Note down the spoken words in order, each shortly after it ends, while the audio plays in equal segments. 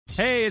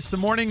Hey, it's the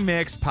Morning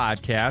Mix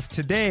podcast.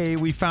 Today,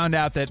 we found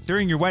out that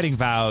during your wedding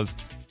vows,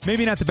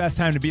 maybe not the best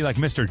time to be like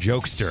Mr.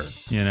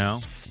 Jokester, you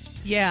know?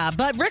 Yeah,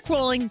 but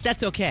Rickrolling,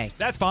 that's okay.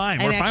 That's fine.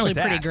 And We're fine with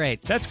that. pretty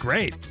great. That's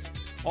great.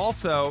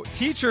 Also,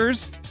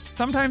 teachers,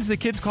 sometimes the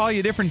kids call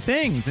you different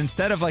things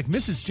instead of like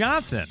Mrs.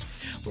 Johnson.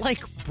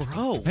 Like,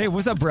 bro. Hey,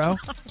 what's up, bro?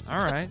 All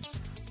right.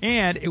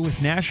 And it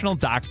was National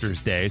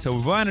Doctors Day, so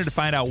we wanted to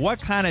find out what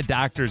kind of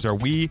doctors are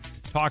we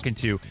talking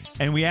to.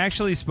 And we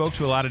actually spoke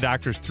to a lot of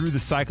doctors through the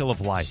cycle of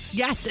life.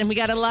 Yes, and we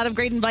got a lot of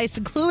great advice,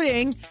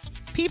 including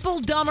people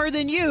dumber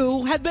than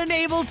you have been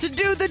able to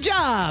do the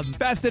job.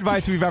 Best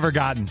advice we've ever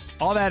gotten.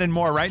 All that and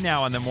more right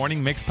now on the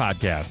Morning Mix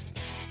podcast.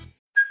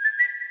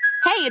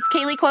 Hey, it's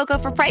Kaylee Cuoco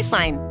for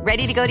Priceline.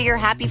 Ready to go to your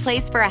happy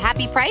place for a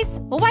happy price?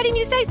 Well, why didn't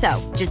you say so?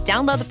 Just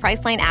download the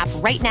Priceline app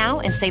right now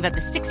and save up to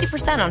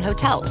 60% on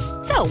hotels.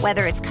 So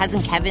whether it's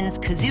Cousin Kevin's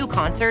Kazoo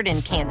Concert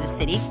in Kansas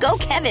City, go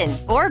Kevin,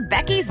 or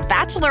Becky's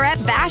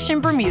Bachelorette Bash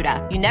in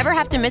Bermuda, you never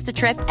have to miss a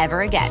trip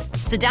ever again.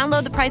 So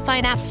download the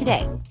Priceline app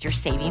today. Your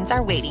savings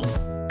are waiting.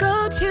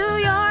 Go to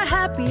your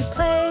happy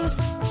place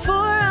for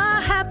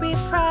a happy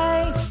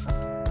price.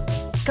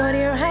 Go to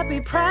your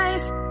happy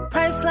price,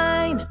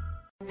 Priceline.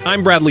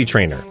 I'm Bradley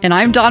Trainer. And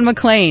I'm Don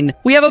McClain.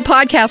 We have a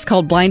podcast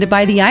called Blinded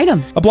by the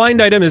Item. A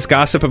blind item is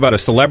gossip about a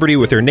celebrity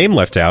with their name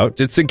left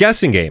out. It's a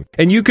guessing game,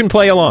 and you can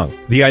play along.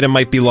 The item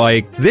might be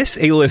like, this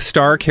A-list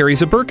star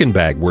carries a Birkin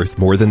bag worth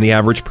more than the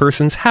average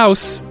person's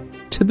house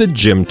to the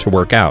gym to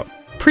work out.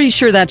 Pretty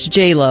sure that's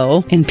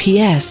J-Lo. And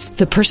P.S.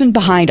 the person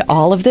behind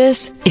all of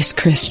this is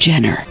Kris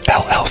Jenner,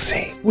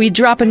 LLC. We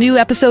drop a new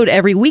episode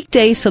every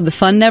weekday so the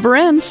fun never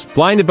ends.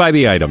 Blinded by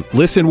the Item.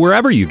 Listen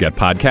wherever you get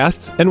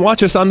podcasts and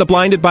watch us on the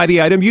Blinded by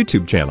the Item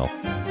YouTube channel.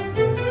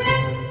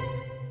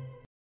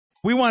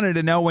 We wanted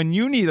to know, when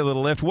you need a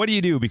little lift, what do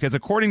you do? Because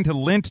according to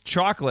Lindt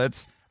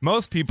chocolates,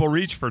 most people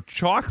reach for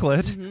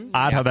chocolate. Mm-hmm.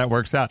 Odd how that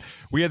works out.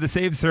 We had the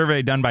same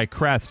survey done by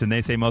Crest, and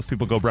they say most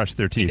people go brush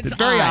their teeth. It's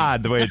very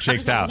odd the way it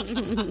shakes out.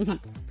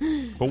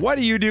 But what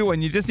do you do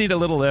when you just need a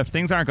little lift?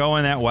 Things aren't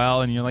going that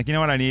well, and you're like, you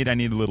know what I need? I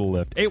need a little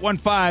lift.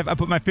 815, I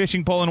put my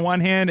fishing pole in one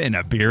hand and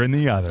a beer in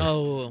the other.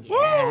 Oh,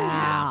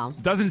 Yeah.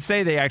 Doesn't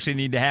say they actually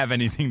need to have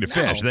anything to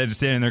fish. They just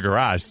stand in their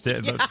garage.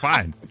 That's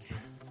fine.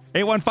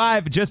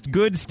 815, just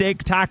good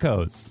steak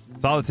tacos.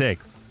 That's all it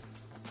takes.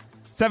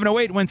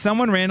 708, when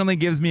someone randomly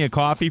gives me a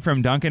coffee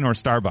from Dunkin' or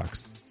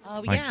Starbucks.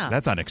 Oh, Like, yeah.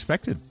 that's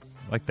unexpected.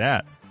 Like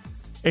that.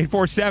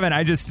 847,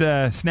 I just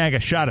snag a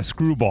shot of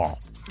Screwball.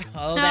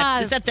 Oh,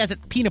 that's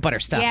peanut butter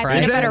stuff, Yeah,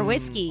 right? peanut butter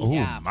whiskey.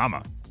 Ooh,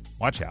 mama.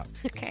 Watch out.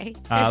 Okay.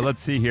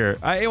 Let's see here.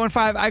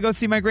 815, I go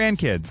see my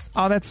grandkids.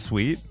 Oh, that's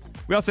sweet.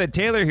 We also had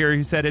Taylor here.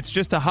 He said, it's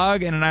just a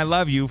hug and an I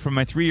love you from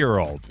my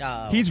 3-year-old.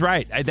 Oh. He's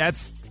right.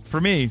 That's,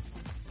 for me,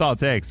 that's all it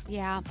takes.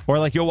 Yeah. Or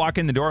like you'll walk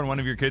in the door and one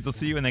of your kids will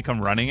see you and they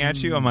come running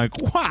at you. I'm like,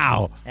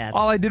 wow,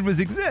 all I did was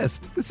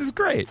exist. This is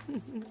great.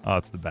 Oh,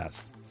 it's the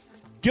best.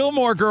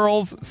 Gilmore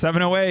Girls,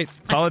 708.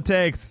 That's all it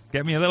takes.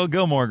 Get me a little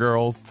Gilmore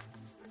Girls.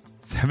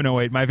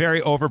 708, my very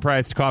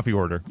overpriced coffee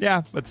order.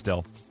 Yeah, but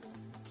still.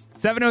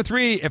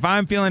 703, if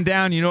I'm feeling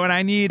down, you know what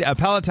I need? A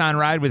Peloton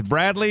ride with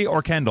Bradley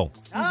or Kendall.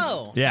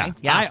 Oh. Yeah. Okay.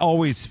 Yeah. I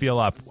always feel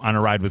up on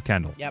a ride with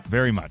Kendall. Yep.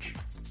 Very much.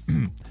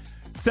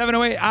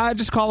 708,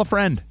 just call a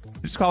friend.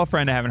 Just call a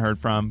friend I haven't heard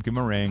from. Give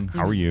them a ring.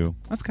 How are you?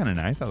 That's kind of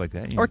nice. I like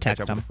that. You Or know, catch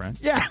text up them. with a friend.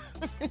 Yeah.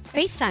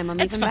 FaceTime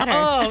them even better.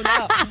 Oh,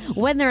 no.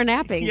 When they're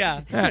napping.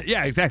 Yeah.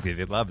 Yeah, exactly.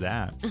 They'd love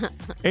that.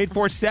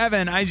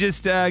 847, I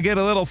just get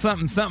a little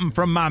something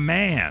from my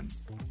man.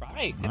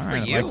 Right. Good All for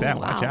right, you. I like that.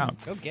 Wow. Watch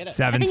out. Go get it.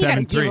 I think you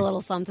gotta give 773. a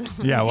little something.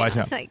 Yeah, watch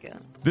out. It's like,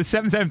 The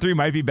 773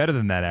 might be better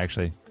than that,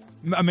 actually.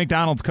 A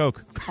McDonald's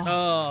Coke.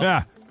 Oh.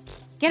 Yeah.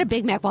 get a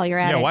Big Mac while you're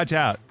at Yeah, it. watch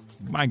out.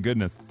 My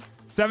goodness.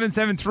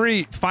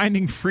 773,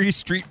 finding free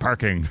street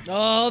parking.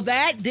 Oh,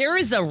 there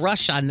is a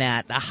rush on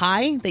that. A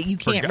high that you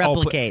can't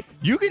replicate.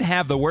 You can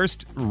have the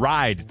worst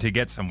ride to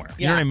get somewhere.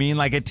 You know Yeah. what I mean?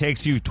 Like it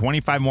takes you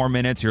 25 more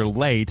minutes, you're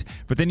late,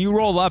 but then you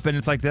roll up and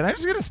it's like, did I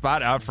just get a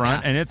spot out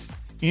front? Yeah. And it's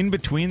in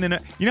between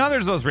the... You know how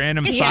there's those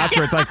random spots Yeah.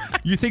 where it's like,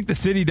 you think the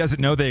city doesn't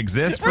know they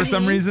exist for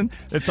some reason?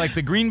 It's like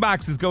the green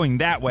box is going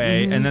that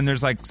way, and then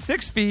there's like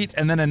 6 feet,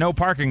 and then a no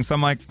parking. So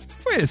I'm like,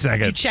 wait a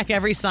second. You check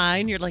every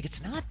sign. You're like,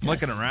 it's not this.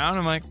 Looking around,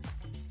 I'm like,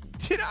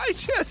 did I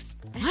just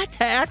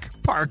hack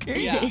parking?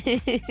 Yeah.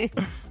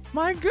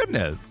 My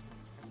goodness.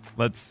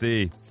 Let's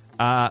see.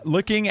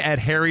 Looking at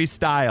Harry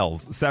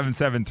Styles,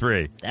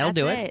 773. That'll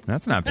do it.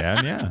 That's not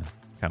bad, yeah.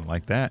 Kind of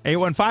like that.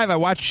 815, I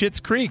watched Schitt's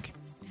Creek.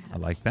 I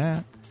like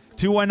that.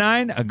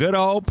 219, a good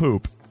old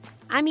poop.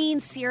 I mean,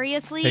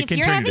 seriously, It if can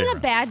you're turn your having day a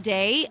around. bad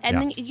day and Yeah.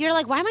 then you're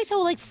like, why am I so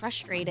like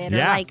frustrated?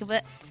 Yeah. Or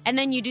like, and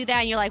then you do that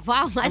and you're like,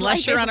 wow, my Unless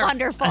life you're is on a,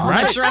 wonderful.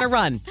 Unless you're on a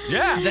run.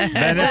 Yeah,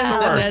 then it's the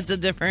worst.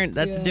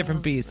 That's a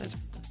different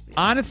piece.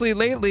 Honestly,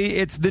 lately,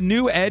 it's the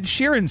new Ed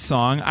Sheeran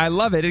song. I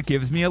love it. It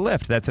gives me a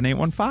lift. That's an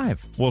 815.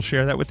 We'll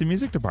share that with the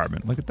music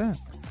department. Look at that.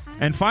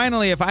 And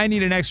finally, if I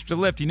need an extra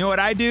lift, you know what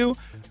I do?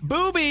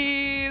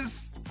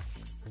 Boobies.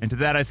 And to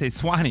that I say,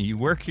 Swanee, you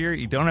work here.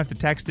 You don't have to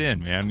text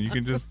in, man. You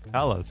can just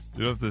tell us.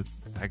 You don't have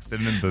to text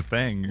in the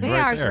thing. They right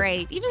are there.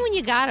 great. Even when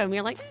you got them,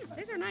 you're like,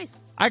 these are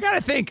nice. I got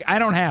to think. I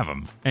don't have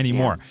them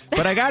anymore.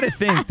 But I got to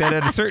think that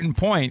at a certain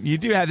point, you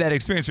do have that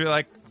experience where you're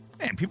like,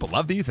 man, people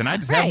love these, and I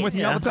just have them with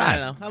me all the I time.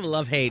 don't know. I have a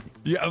love-hate.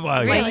 Yeah,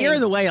 well, Wait, you're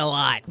in the way a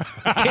lot.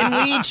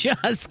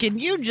 Can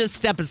you just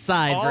step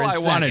aside all for a I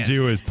second? want to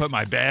do is put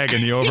my bag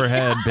in the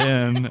overhead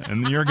bin,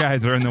 and your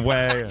guys are in the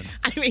way. And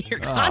I mean, you're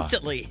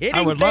constantly hitting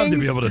I would love to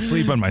things. be able to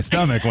sleep on my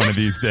stomach one of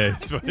these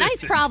days.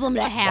 Nice problem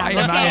to have.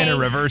 Why am I in okay? a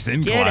reverse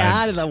incline? Get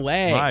out of the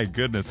way. My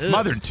goodness.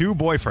 Smothered 2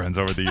 boyfriends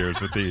over the years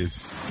with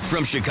these.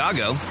 From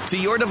Chicago to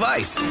your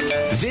device,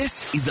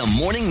 this is the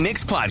Morning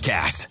Mix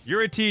Podcast.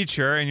 You're a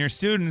teacher, and your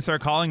students are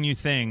calling you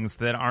things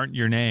that aren't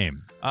your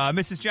name.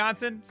 Mrs.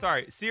 Johnson?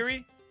 Sorry,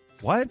 Siri?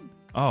 What?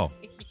 Oh.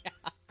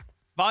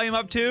 Volume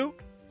up 2?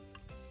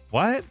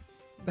 What?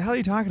 The hell are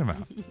you talking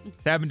about?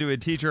 This happened to a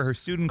teacher. Her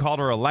student called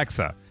her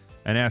Alexa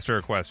and asked her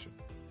a question.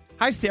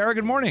 Hi, Sarah.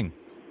 Good morning.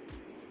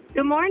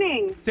 Good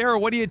morning. Sarah,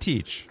 what do you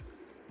teach?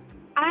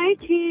 I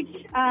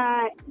teach,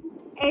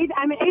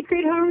 I'm an 8th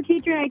grade homeroom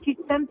teacher, and I teach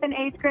 7th and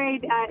 8th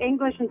grade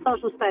English and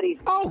social studies.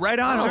 Oh, right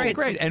on. Oh, Okay,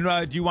 great. great.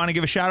 And do you want to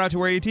give a shout out to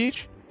where you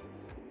teach?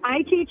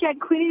 I teach at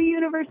Queen of the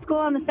Universe School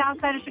on the south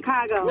side of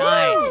Chicago.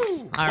 Nice. Woo!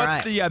 All What's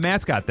right. the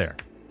mascot there?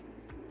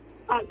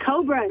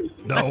 Cobras.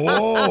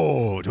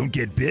 No, don't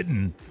get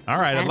bitten. All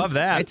right, I love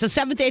that. It's a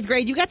 7th, 8th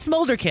grade. You got some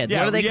older kids. Yeah,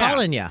 What are they yeah.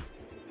 calling you?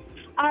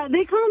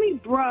 They call me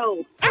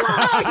bro.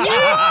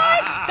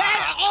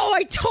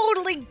 I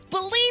totally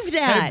believe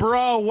that. Hey,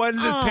 bro, what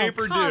does this Oh,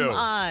 paper do? come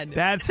on.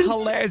 That's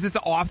hilarious. It's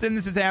often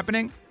this is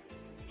happening?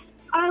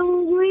 At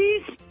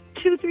least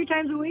 2-3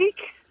 times a week.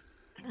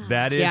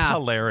 That is Yeah.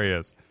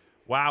 hilarious.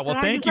 Wow, well, And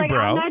I'm thank just you, like,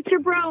 bro. I'm not your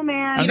bro,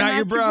 man. I'm not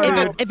your bro,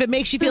 dude. If it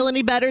makes you feel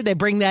any better, they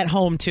bring that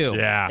home too.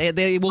 Yeah.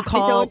 They will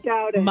call don't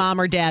doubt it. mom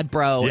or dad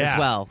bro Yeah. as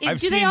well. I've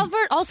Do they seen-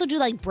 also do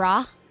like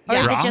bra? Or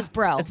Yeah. is Bra? it just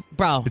bro? It's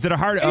bro. Is it a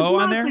hard It's O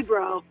on there? mostly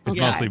bro. It's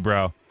Yeah. mostly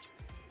bro.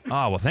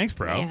 Oh, well, thanks,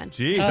 bro. Man.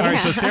 Jeez. All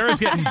right, so Sarah's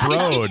getting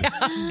broed.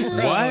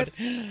 What?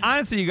 Broed.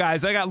 Honestly, you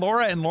guys, I got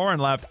Laura and Lauren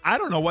left. I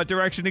don't know what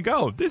direction to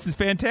go. This is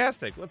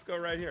fantastic. Let's go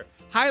right here.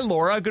 Hi,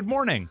 Laura. Good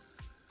morning.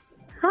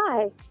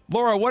 Hi.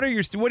 Laura, what do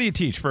you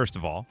teach, first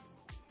of all?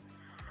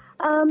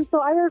 So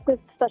I work with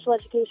special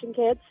education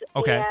kids,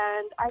 Okay.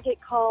 and I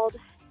get called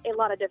a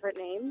lot of different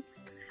names.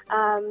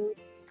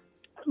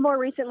 More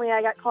recently,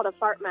 I got called a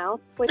fart mouth,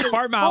 which is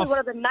Fart mouth. probably one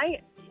of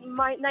the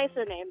my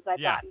nicer names I've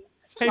Yeah. gotten.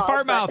 Hey, called,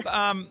 fart but-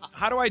 mouth,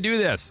 how do I do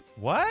this?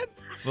 What?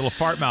 Little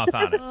fart mouth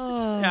on it.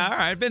 Yeah, all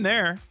right, been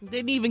there.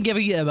 Didn't even give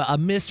you a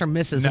Miss or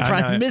Mrs. in No,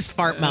 front no. of Miss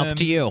Fartmouth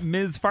to you.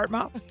 Ms.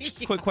 Fartmouth?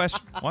 Quick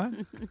question. What?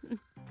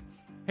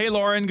 Hey,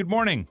 Lauren, good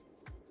morning.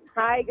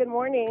 Hi, good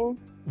morning.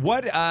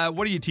 What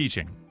are you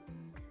teaching?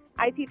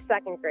 I teach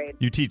 2nd grade.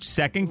 You teach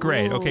 2nd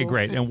grade. Okay,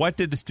 great. And what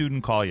did the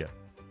student call you?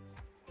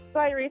 So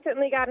I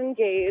recently got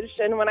engaged,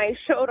 and when I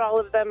showed all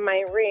of them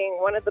my ring,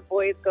 one of the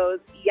boys goes,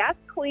 "Yes,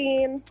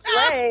 queen,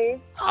 slay."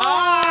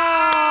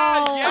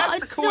 Oh,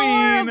 yes, queen.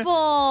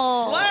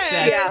 Adorable. Slay.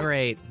 That's Yeah.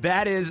 great.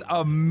 That is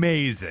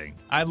amazing.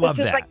 I love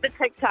Which is that. like the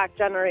TikTok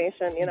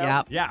generation, you know?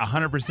 Yep. Yeah,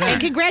 100%.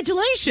 And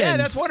congratulations. Yeah,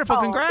 that's wonderful.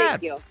 Oh, Congrats.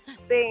 Thank you.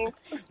 Thanks.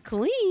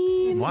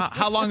 Queen. Wow.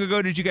 How long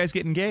ago did you guys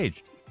get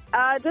engaged?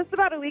 Just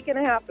about a week and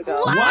a half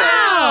ago.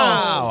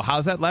 Wow.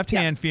 How's that left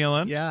hand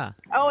feeling? Yeah.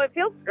 Oh, it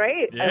feels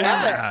great. I love it.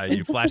 Yeah.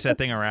 You flash that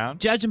thing around?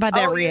 Judging by that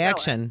Oh, you know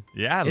reaction,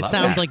 Yeah, I it love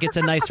sounds that. like it's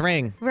a nice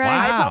ring. Right.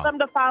 I Wow. tell them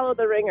to follow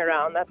the ring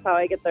around. That's how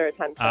I get their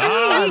attention.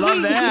 Ah, I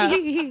love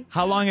that.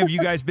 How long have you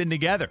guys been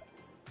together?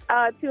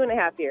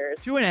 2.5 years.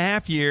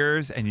 2.5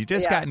 years, and you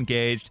just Yeah. got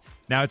engaged.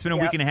 Now, it's been a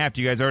Yep. week and a half.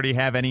 Do you guys already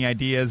have any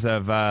ideas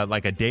of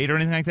like a date or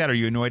anything like that? Or are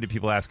you annoyed at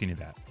people asking you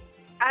that?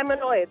 I'm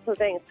annoyed, so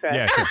thanks, Chris.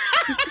 Yeah, sure.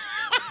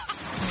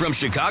 From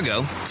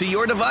Chicago to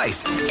your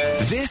device,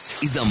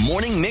 this is the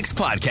Morning Mix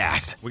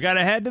Podcast. We got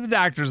to head to the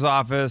doctor's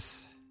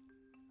office.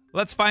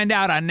 Let's find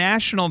out on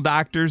National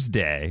Doctors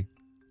Day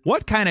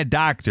what kind of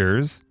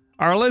doctors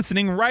are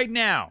listening right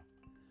now.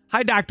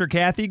 Hi, Dr.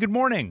 Kathy. Good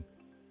morning.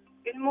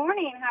 Good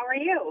morning. How are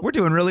you? We're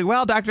doing really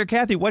well. Dr.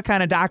 Kathy, what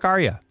kind of doc are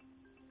you?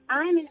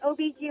 I'm an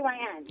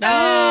OBGYN.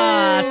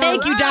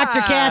 Thank you, Dr.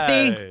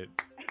 Kathy. Right.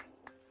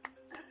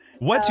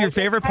 What's your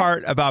favorite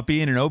part about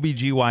being an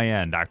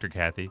OBGYN, Dr.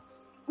 Kathy?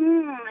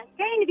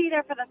 Getting to be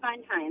there for the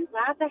fun times.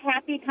 Lots of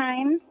happy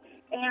times.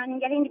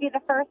 And getting to be the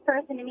first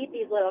person to meet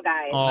these little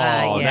guys.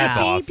 Oh, yeah. that's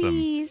awesome.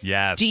 Babies.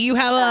 Yes. Do you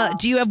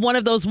have one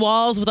of those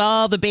walls with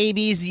all the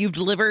babies you've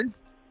delivered?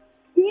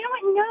 You know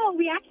what? No,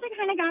 we actually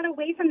kind of got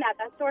away from that.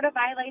 That sort of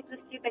violates the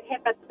stupid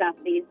HIPAA stuff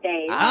these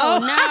days. Oh,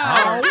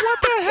 Oh,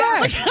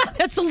 what the heck?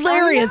 That's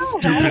hilarious. I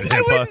know. Stupid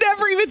I HIPAA. would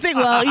never even think.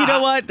 Well, you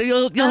know what?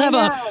 You'll have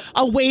know.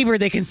 a waiver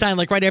they can sign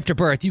like right after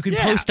birth. You can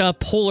Yeah. post a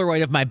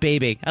Polaroid of my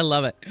baby. I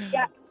love it.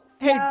 Yeah.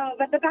 Hey. No,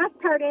 but the best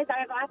part is I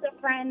have lots of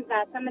friends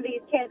that some of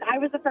these kids, I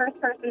was the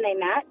first person they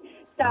met.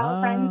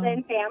 So friends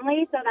and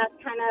family. So that's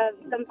kind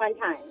of some fun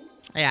times.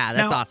 Yeah,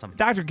 that's Now, awesome.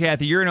 Dr.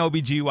 Kathy, you're an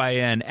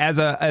OBGYN. As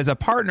a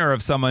partner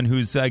of someone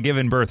who's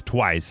given birth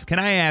twice, can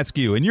I ask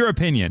you, in your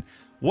opinion,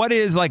 What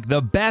is like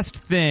the best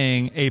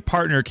thing a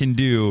partner can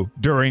do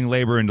during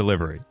labor and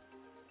delivery?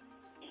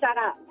 Shut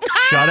up.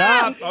 Shut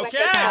up. Do what Okay.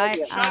 they tell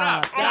you. Shut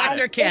up. And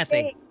Dr.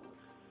 Kathy.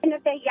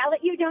 If they yell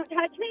at you, don't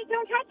touch me,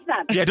 don't touch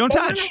them. Yeah, don't They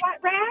touch. want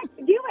a wet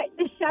rag? Do it.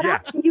 Just shut Yeah.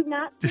 up and do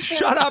not sit Just there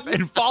shut and up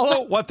and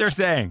follow what they're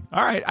saying.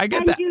 All right, I get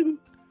and that.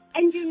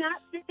 do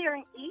not sit there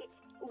and eat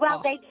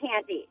while they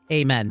can't eat.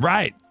 Amen.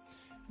 Right.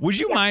 Would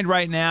you mind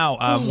right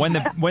now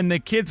when the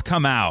kids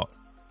come out?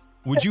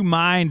 Would you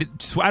mind?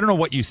 I don't know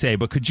what you say,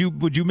 but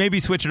would you maybe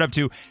switch it up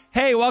to,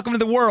 "Hey, welcome to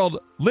the world.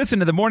 Listen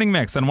to the morning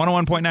mix on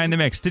 101.9 The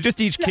Mix." To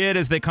just each kid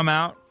as they come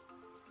out.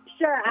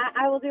 Sure,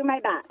 I will do my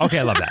best. Okay,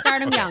 I love that.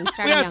 Start 'em young.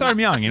 Start 'em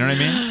young. You know what I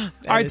mean?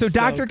 All right, so is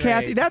Dr. so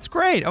Kathy, great. that's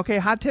great. Okay,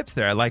 hot tips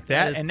there. I like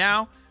that. That is- And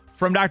now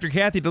from Dr.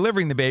 Kathy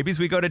delivering the babies,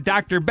 we go to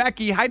Dr.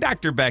 Becky. Hi,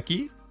 Dr.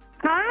 Becky.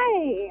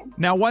 Hi.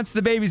 Now, once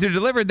the babies are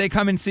delivered, they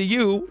come and see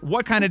you.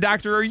 What kind of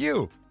doctor are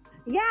you?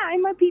 Yeah,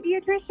 I'm a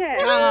pediatrician.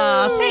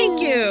 Oh,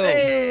 thank you.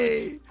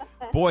 Hey.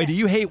 Boy, do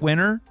you hate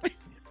winter?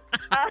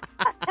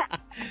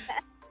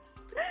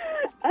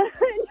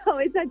 No,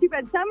 it's not too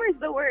bad. Summer's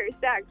the worst,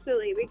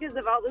 actually, because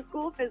of all the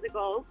school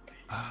physicals.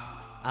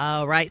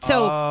 All right.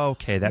 So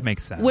okay, that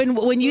makes sense.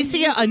 when you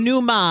see a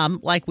new mom,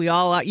 like we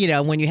all are,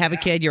 when you have a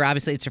kid, you're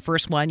obviously it's your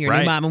first one, you're a Right.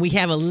 new mom, and we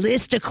have a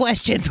list of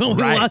questions when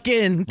we Right. walk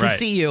in to Right.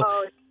 see you.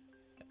 Oh,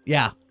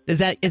 Yeah. Is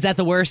that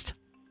the worst?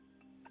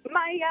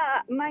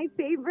 my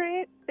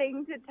favorite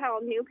thing to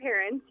tell new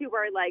parents who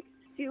are like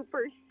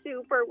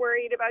super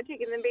worried about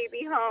taking the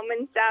baby home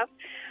and stuff,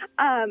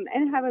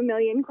 and have a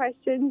million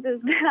questions is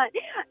that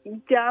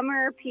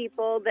dumber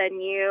people than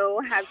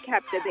you have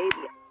kept a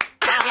baby.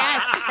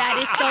 Yes, that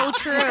is so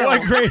true.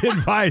 What great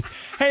advice.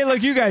 Hey,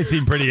 look, you guys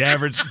seem pretty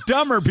average.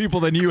 Dumber people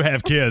than you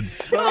have kids.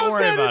 So don't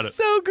worry about it.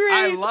 So great.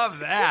 I love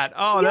that.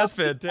 Oh, that's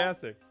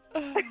fantastic.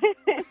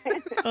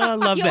 I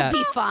love You'll that.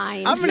 be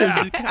fine. I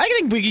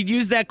think we could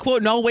use that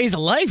quote in all ways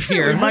of life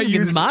here. We might You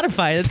can use-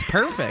 modify it. It's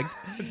perfect.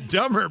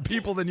 Dumber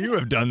people than you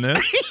have done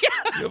this.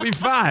 You'll be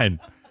fine.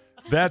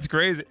 That's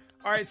crazy.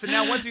 All right, so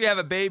now once you have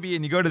a baby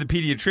and you go to the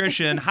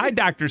pediatrician, hi,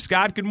 Dr.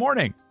 Scott. Good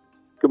morning.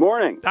 Good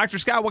morning. Dr.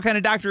 Scott, what kind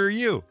of doctor are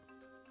you?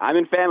 I'm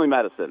in family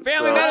medicine.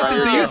 Family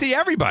medicine, so you see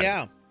everybody.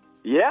 Yeah.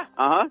 Yeah,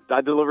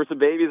 I deliver some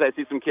babies. I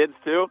see some kids,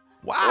 too.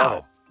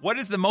 Wow. What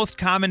is the most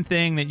common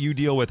thing that you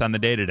deal with on the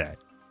day-to-day?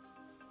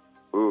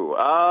 Ooh,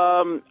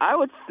 I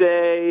would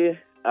say,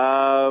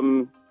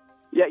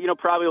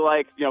 probably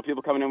like,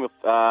 people coming in with,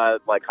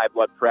 like high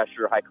blood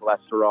pressure, high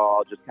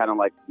cholesterol, just kind of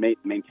like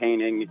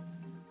maintaining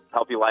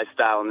healthy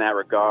lifestyle in that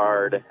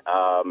regard.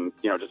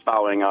 Just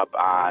following up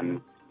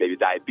on maybe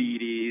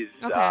diabetes,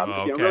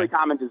 Okay. really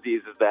common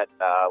diseases that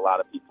a lot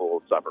of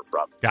people suffer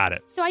from. Got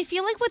it. So I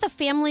feel like with a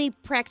family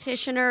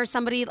practitioner or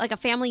somebody like a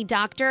family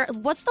doctor,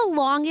 what's the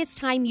longest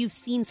time you've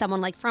seen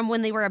someone like from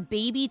when they were a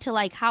baby to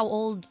like how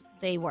old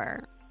they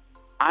were?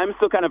 I'm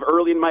still kind of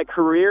early in my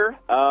career,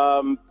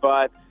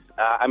 but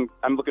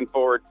I'm looking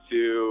forward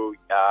to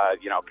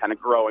kind of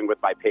growing with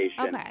my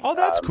patient. Okay. Oh,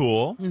 that's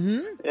cool.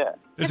 Mm-hmm. Yeah.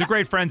 There's a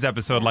great Friends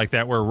episode like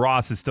that where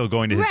Ross is still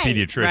going to his Right.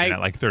 pediatrician Right. at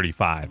like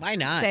 35. Why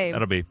not? Same.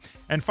 That'll be.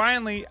 And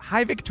finally,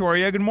 hi,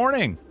 Victoria. Good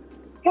morning.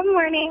 Good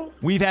morning.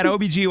 We've had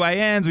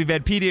OBGYNs, we've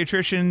had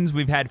pediatricians,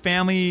 we've had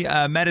family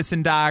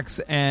medicine docs.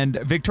 And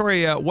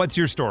Victoria, what's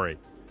your story?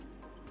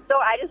 So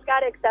I just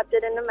got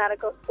accepted into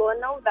medical school in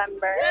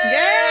November.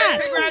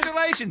 Yes!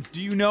 Congratulations.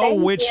 Do you know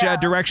Thank which you.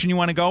 Direction you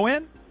want to go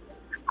in?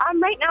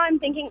 Right now I'm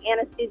thinking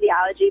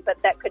anesthesiology, but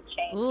that could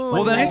change. Ooh,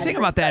 Well, the yeah. nice thing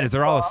about that is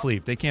they're all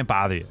asleep. They can't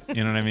bother you.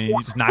 You know what I mean?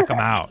 You just knock them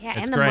out. Yeah,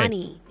 That's and the great.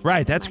 money.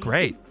 Right, that's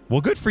great.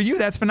 Well, good for you.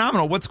 That's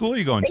phenomenal. What school are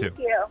you going to? Thank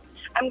you.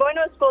 I'm going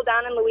to a school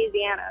down in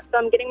Louisiana. So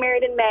I'm getting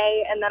married in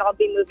May, and then I'll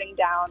be moving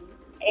down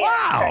and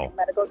Wow. starting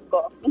medical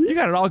school. You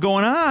got it all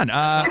going on.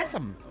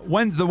 Awesome.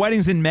 When's the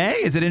wedding's in May?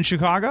 Is it in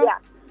Chicago? Yeah.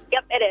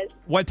 Yep, it is.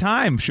 What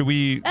time? Should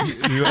we,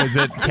 is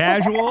it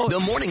casual? The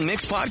Morning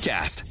Mix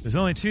Podcast. There's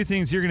only two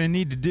things you're going to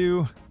need to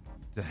do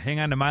to hang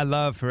on to my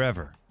love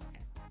forever.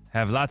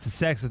 Have lots of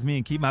sex with me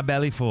and keep my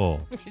belly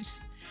full. Do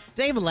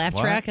they have a laugh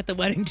What? track at the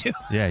wedding too?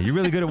 Yeah, you're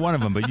really good at one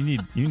of them, but you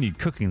need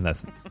cooking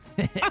lessons.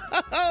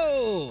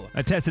 Oh.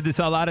 I tested this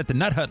all out at the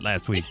Nut Hut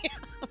last week.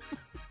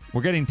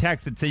 We're getting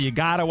texts that say you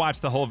got to watch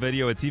the whole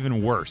video. It's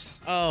even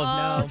worse. Oh,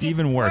 no. It's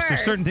even worse. There's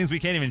worse. certain things we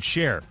can't even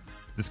share.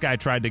 This guy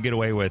tried to get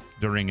away with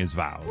during his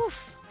vows.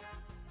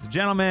 The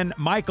gentleman,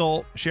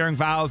 Michael, sharing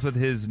vows with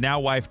his now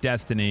wife,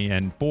 Destiny,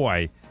 and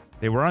boy,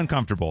 they were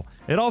uncomfortable.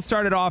 It all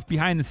started off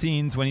behind the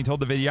scenes when he told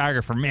the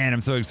videographer, man,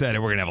 I'm so excited.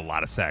 We're going to have a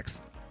lot of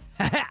sex.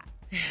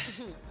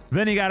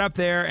 Then he got up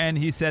there and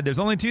he said, there's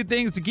only two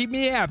things to keep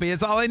me happy.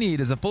 It's all I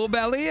need is a full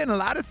belly and a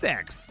lot of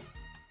sex.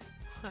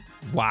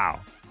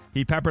 Wow.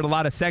 He peppered a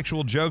lot of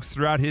sexual jokes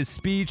throughout his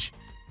speech.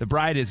 The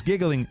bride is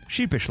giggling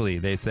sheepishly,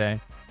 they say.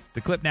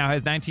 The clip now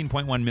has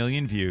 19.1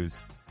 million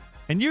views.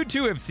 And you,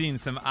 too, have seen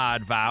some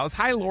odd vows.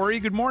 Hi, Lori.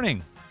 Good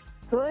morning.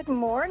 Good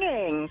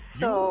morning.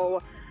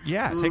 So,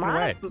 Yeah, take it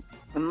away.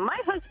 My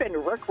husband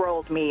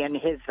rickrolled me in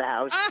his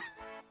vows.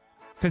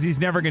 Because he's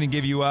never going to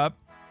give you up.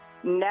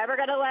 Never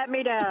going to let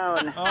me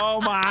down.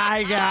 Oh,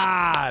 my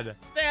God.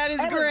 That is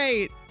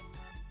great.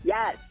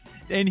 Yes.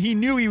 And he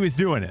knew he was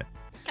doing it.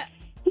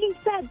 He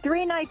said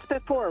 3 nights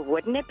before,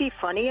 wouldn't it be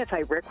funny if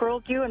I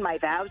rickrolled you in my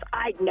vows?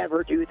 I'd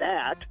never do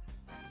that.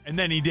 And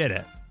then he did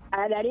it.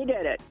 And then he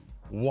did it.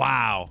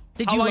 Wow.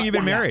 How long you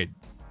been married?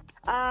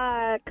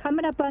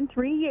 Coming up on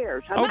 3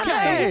 years.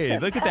 Okay,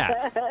 look at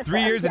that.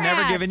 3 years and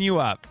never given you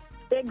up.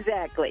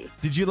 Exactly.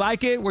 Did you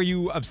like it? Were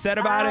you upset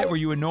about it? Were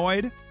you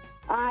annoyed?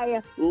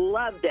 I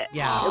loved it.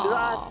 Yeah. It was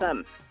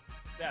awesome.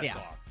 That's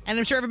awesome. And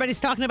I'm sure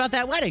everybody's talking about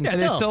that wedding Yeah,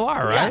 still. they still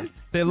are, right? Yeah.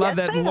 They love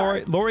Yes, that they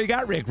are. Lori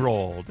got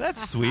rickrolled.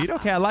 That's sweet.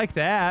 Okay, I like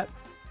that.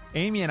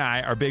 Amy and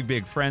I are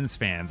big Friends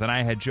fans, and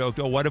I had joked,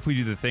 what if we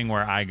do the thing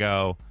where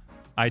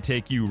I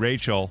take you,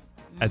 Rachel,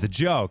 as a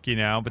joke,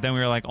 but then we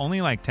were like,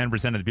 only like 10%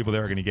 of the people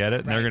there are going to get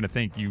it, and they're going to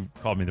think you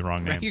called me the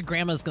wrong name. Your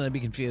grandma's going to be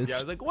confused. Yeah, I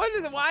was like,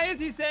 why is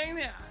he saying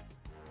that?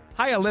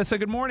 Hi, Alyssa.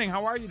 Good morning.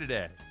 How are you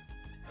today?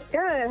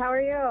 Good. How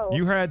are you?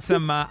 You had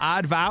some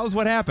odd vows.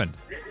 What happened?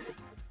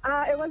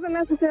 It wasn't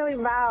necessarily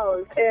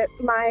vows.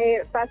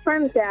 My best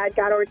friend's dad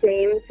got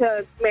ordained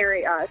to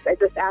marry us. I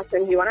just asked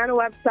him. He went on a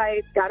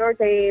website, got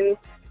ordained,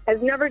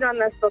 has never done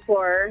this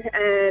before.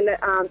 And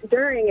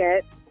during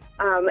it,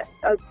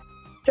 a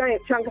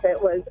giant chunk of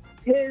it was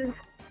his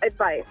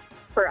advice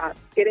for us,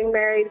 getting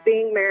married,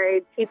 being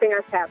married, keeping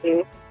us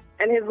happy.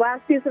 And his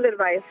last piece of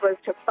advice was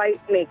to fight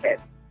naked.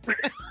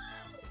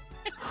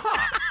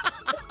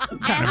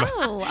 Kind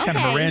of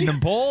a random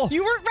poll.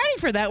 You weren't ready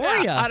for that, were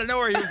you? Out of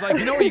nowhere, he was like,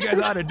 you know what you guys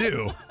ought to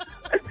do?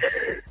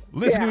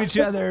 Listen to each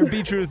other,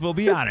 be truthful,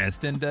 be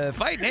honest, and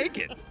fight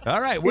naked. All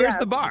right, where's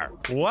the bar?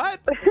 What?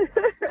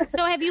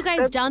 So have you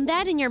guys done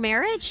that in your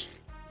marriage?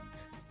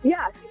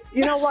 Yes.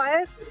 You know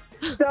what?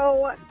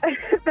 So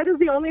that is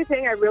the only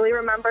thing I really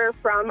remember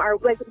from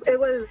it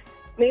was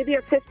maybe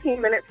a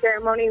 15-minute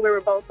ceremony. We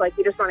were both like,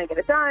 we just want to get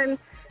it done.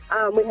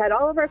 We had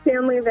all of our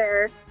family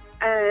there,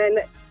 and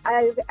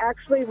I've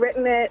actually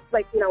written it,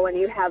 when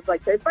you have, the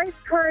advice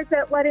cards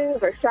at weddings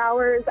or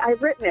showers,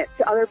 I've written it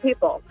to other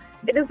people.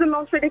 It is the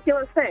most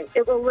ridiculous thing.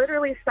 It will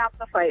literally stop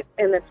the fight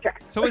in this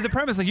track. So as a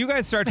premise, you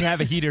guys start to have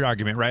a heated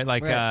argument, right?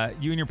 Right.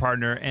 You and your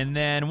partner, and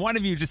then one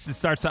of you just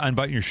starts to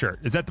unbutton your shirt.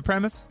 Is that the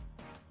premise?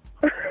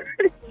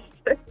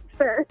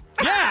 Sure.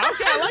 Yeah,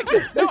 okay, I like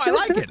this. No, I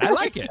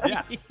like it.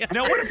 Yeah.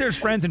 Now, what if there's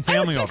friends and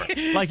family over?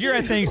 Like you're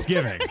at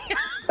Thanksgiving,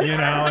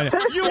 and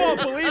you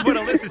won't believe what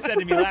Alyssa said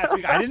to me last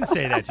week. I didn't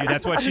say that to you.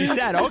 That's what she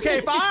said.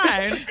 Okay,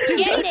 fine.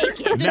 Get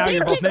naked. Now Did you're they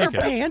both take their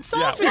naked. pants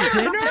off at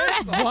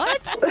dinner?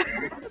 What?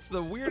 That's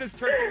the weirdest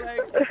turkey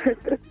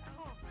leg.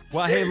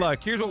 Well, hey,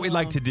 look, here's what we'd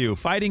like to do.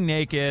 Fighting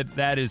naked,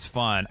 that is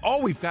fun.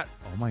 Oh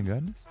my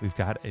goodness. We've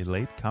got a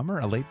late comer,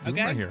 a late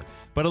bloomer here.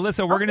 But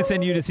Alyssa, we're going to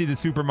send you to see the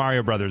Super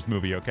Mario Brothers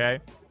movie,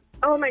 okay?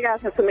 Oh, my gosh,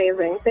 that's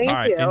amazing. Thank you. All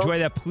right, enjoy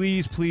that.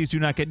 Please do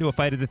not get into a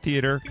fight at the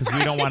theater because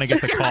we don't want to get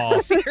the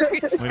call.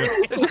 Seriously.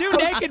 There's 2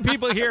 naked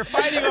people here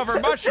fighting over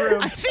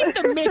mushrooms. I think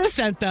the mix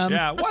sent them.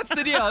 Yeah, what's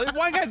the deal?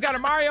 One guy's got a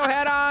Mario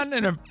hat on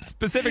in a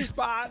specific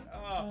spot.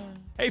 Oh.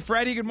 Hey,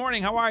 Freddie, good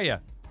morning. How are you?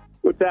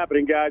 What's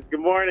happening, guys? Good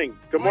morning.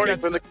 Good morning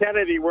from the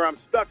Kennedy where I'm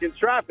stuck in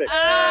traffic.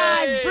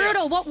 It's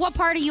brutal. What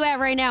part are you at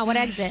right now? What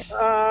exit?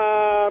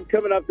 I'm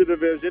coming up the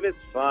division. It's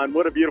fun.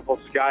 What a beautiful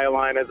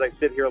skyline as I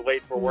sit here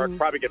late for work.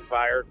 Probably get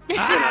fired.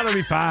 That'll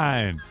be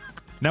fine.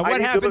 Now,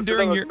 what happened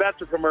during your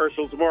Metro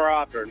commercials more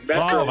often?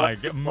 Oh, my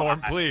God. More,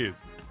 please.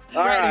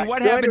 All Freddie, right.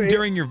 what So happened anyway,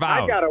 during your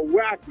vows? I got a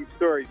wacky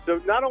story.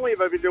 So not only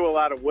have I been doing a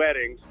lot of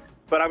weddings,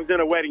 but I was in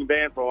a wedding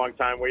band for a long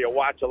time where you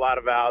watch a lot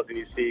of vows and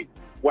you see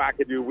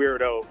wackadoo,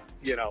 weirdo,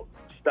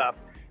 stuff.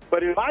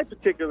 But in my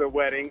particular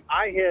wedding,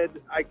 I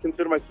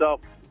consider myself,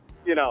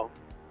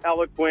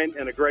 eloquent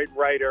and a great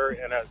writer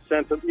and a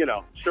sense of,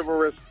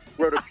 chivalrous,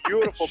 wrote a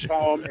beautiful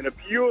poem and a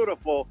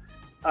beautiful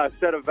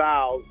set of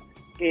vows.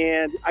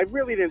 And I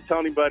really didn't tell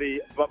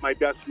anybody but my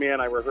best man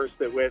I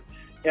rehearsed it with.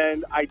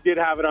 And I did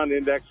have it on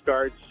index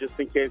cards just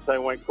in case I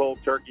went cold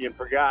turkey and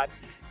forgot.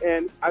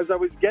 And as I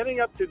was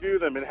getting up to do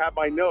them and have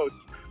my notes,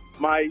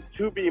 my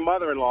to-be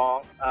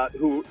mother-in-law,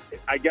 who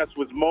I guess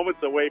was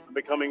moments away from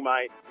becoming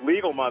my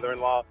legal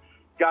mother-in-law,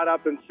 got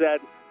up and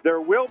said,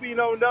 "There will be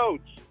no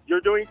notes.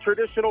 You're doing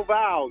traditional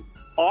vows."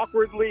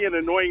 Awkwardly and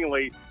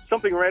annoyingly,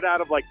 something right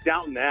out of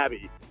Downton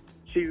Abbey.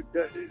 She's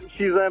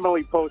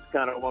Emily Post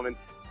kind of woman.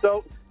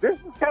 So this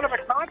is kind of a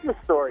conscious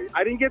story.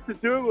 I didn't get to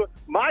do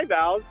my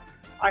vows.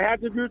 I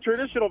had to do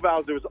traditional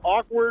vows. It was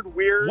awkward,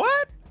 weird.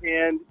 What?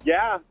 And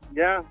yeah.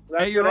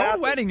 At your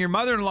own wedding, your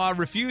mother-in-law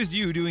refused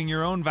you doing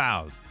your own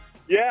vows.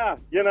 Yeah,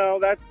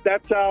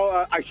 that's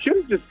how I should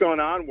have just gone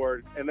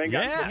onward and then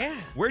got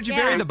Where'd you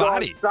bury the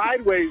body?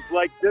 Sideways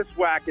like this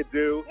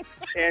wackadoo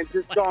and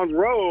just gone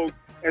rogue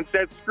and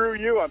said, "Screw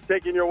you! I'm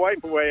taking your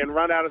wife away," and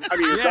run out of.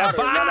 Your daughter.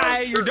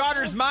 Bye. Your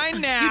daughter's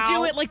mine now. You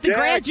do it like the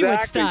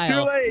Graduate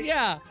style. Too late.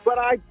 Yeah. But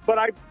I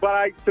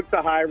took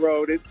the high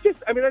road. It's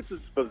just, this is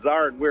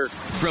bizarre and weird.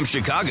 From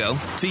Chicago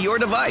to your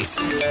device,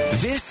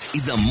 this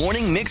is the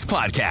Morning Mix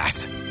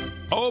Podcast.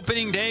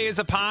 Opening day is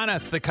upon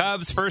us. The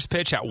Cubs first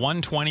pitch at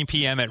 1:20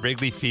 p.m. at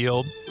Wrigley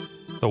Field.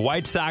 The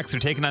White Sox are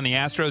taking on the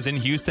Astros in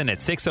Houston at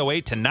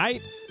 6:08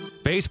 tonight.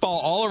 Baseball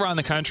all around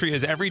the country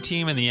as every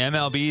team in the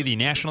MLB, the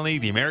National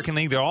League, the American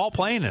League, they're all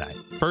playing tonight.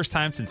 First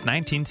time since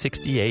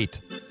 1968.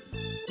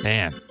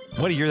 Man,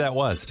 what a year that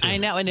was, too. I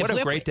know. And what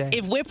a great day.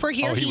 If Whip were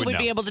here, he would know.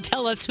 be able to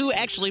tell us who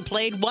actually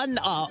won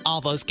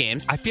all those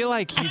games. I feel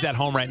like he's at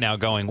home right now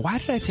going, why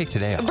did I take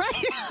today off?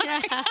 Right.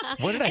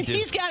 What did I and do?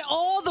 He's got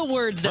all the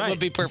words that would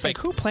be perfect. It's like,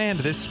 who planned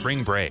this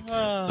spring break?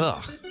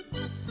 Ugh.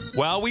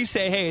 Well, we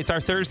say, hey, it's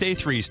our Thursday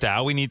 3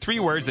 style. We need 3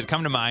 words that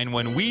come to mind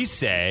when we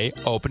say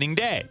opening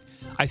day.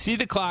 I see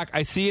the clock.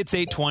 I see it's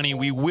 8:20.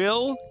 We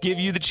will give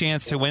you the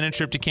chance to win a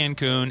trip to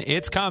Cancun.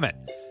 It's coming.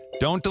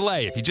 Don't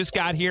delay. If you just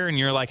got here and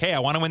you're like, hey, I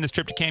want to win this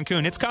trip to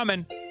Cancun, it's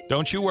coming.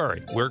 Don't you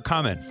worry. We're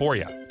coming for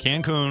you.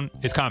 Cancun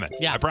is coming.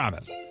 Yeah, I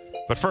promise.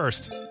 But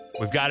first,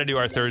 we've got to do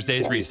our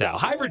Thursday 3 style.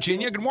 Hi,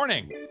 Virginia. Good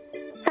morning.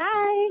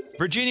 Hi.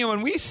 Virginia,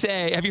 when we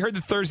say, have you heard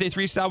the Thursday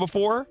 3 style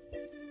before?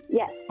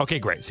 Yes. Okay,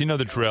 great. So you know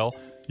the drill.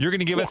 You're going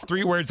to give us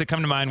 3 words that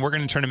come to mind. We're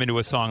going to turn them into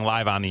a song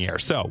live on the air.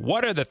 So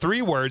what are the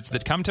 3 words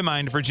that come to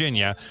mind,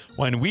 Virginia,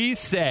 when we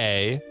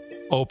say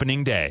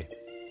opening day?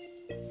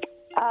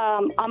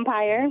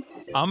 Umpire.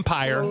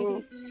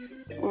 Umpire.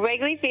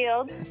 Wrigley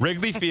Field.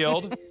 Wrigley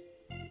Field.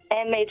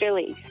 And Major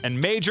League.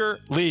 And Major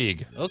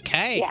League.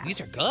 Okay. Yeah.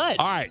 These are good.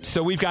 All right.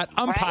 So we've got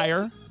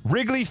umpire,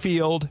 Wrigley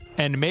Field,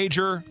 and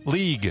Major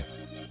League.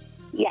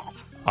 Yes.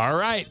 All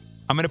right.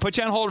 I'm going to put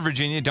you on hold,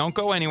 Virginia. Don't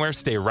go anywhere.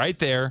 Stay right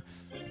there.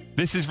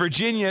 This is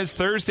Virginia's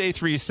Thursday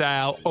 3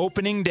 style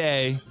opening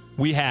day.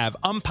 We have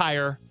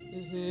umpire,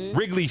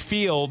 Wrigley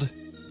Field,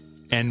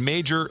 and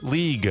Major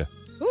League.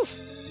 Oof.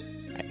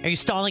 Are you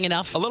stalling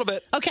enough? A little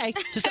bit. Okay.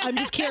 I'm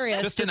just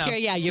curious. Just enough.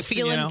 Yeah, you're Just,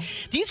 feeling. you know.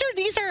 These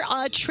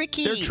are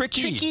tricky. They're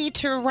tricky.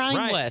 To rhyme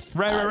Right. with.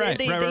 Right.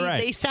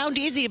 They sound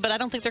easy, but I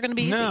don't think they're going to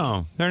be easy.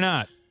 No, they're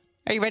not.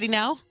 Are you ready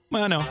now?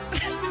 Well, no.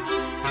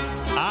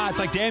 It's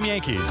like Damn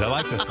Yankees. I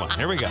like this one.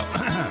 Here we go.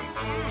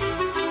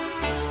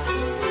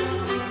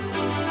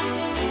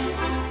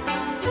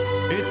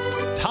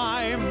 It's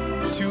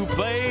time to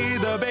play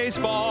the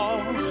baseball.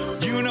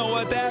 You know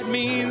what that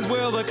means.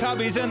 Will the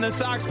Cubbies and the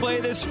Sox play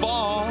this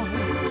fall?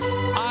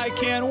 I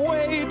can't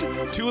wait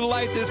to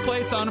light this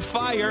place on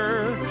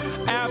fire.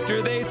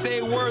 After they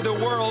say we're the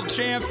world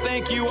champs,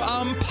 thank you,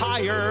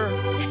 umpire.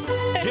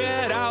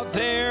 Get out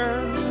there,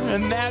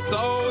 and that's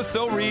oh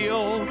so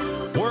real.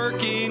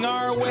 Working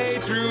our way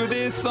through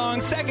this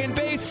song, second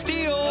base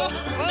steal.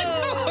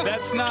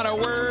 That's not a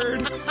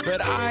word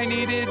that I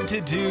needed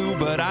to do,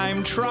 but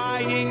I'm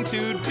trying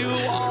to do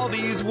all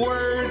these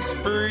words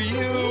for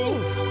you.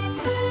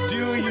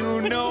 Do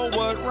you know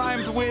what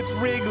rhymes with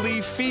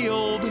Wrigley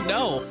Field?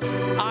 No.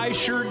 I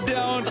sure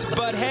don't,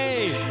 but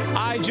hey,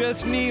 I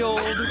just kneeled.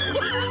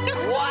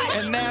 What?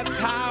 And that's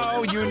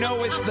how you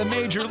know it's the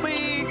Major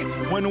League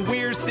when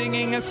we're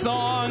singing a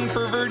song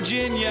for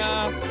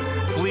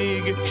Virginia's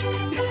league.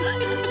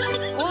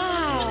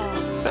 Wow.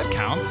 That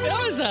counts.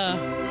 That was a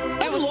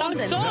long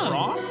something. song. Is that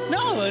wrong?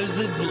 No, it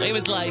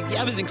was like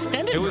it was an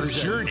extended. It was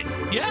version. Journey.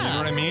 Yeah. You know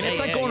what I mean? It's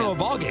like going to a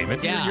ball game.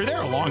 You're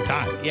there a long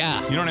time.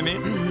 Yeah. You know what I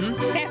mean?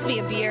 Mm-hmm. Pass me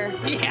a beer.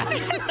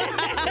 Yes.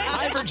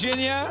 Hi,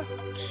 Virginia.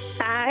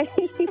 Hi.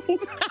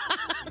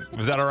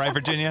 Was that all right,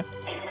 Virginia?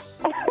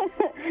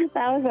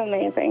 That was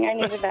amazing. I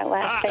needed that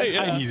last thing.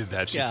 I needed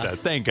that, she said.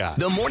 Thank God.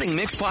 The Morning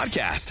Mix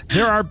Podcast.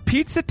 There are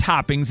pizza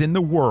toppings in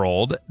the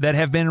world that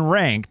have been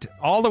ranked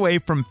all the way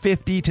from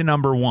 50 to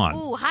number 1.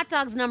 Ooh, hot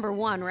dog's number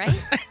 1,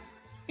 right?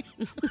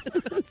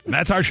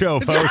 That's our show,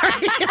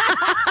 folks.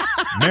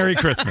 Merry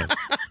Christmas.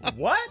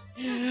 What?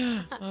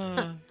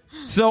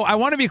 So I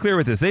want to be clear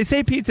with this. They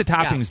say pizza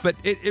toppings, but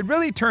it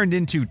really turned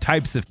into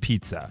types of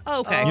pizza.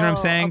 Okay. You know what I'm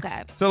saying?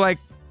 Okay. So, like,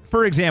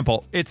 for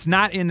example, it's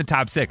not in the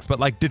top 6,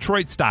 but like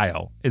Detroit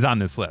style is on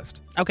this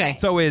list. Okay.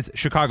 So is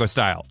Chicago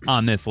style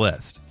on this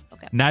list.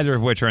 Okay. Neither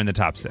of which are in the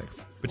top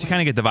 6, but you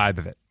kind of get the vibe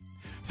of it.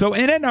 So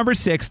in at number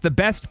 6, the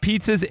best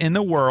pizzas in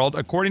the world,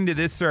 according to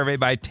this survey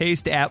by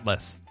Taste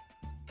Atlas.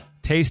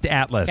 Taste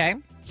Atlas. Okay.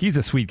 He's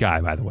a sweet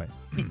guy, by the way.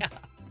 Yeah.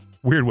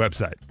 Weird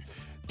website.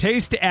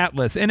 Taste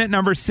Atlas. In at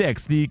number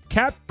 6, the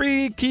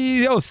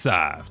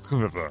Capricciosa.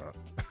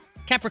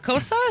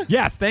 Capricciosa?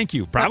 Yes, thank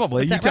you.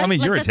 Probably. You that tell right? me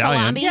Like you're the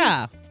Italian. salami?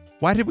 Yeah.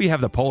 Why did we have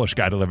the Polish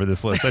guy deliver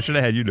this list? I should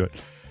have had you do it.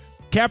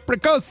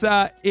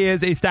 Capricciosa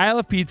is a style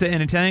of pizza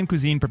in Italian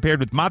cuisine prepared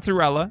with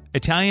mozzarella,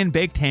 Italian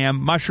baked ham,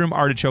 mushroom,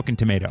 artichoke, and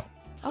tomato.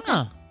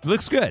 Okay. It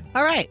looks good.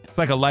 All right. It's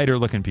like a lighter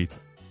looking pizza.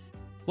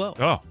 Whoa.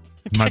 Oh,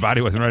 my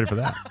body wasn't ready for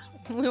that.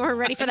 We weren't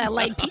ready for that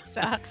light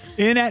pizza.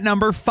 In at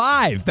number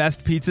 5,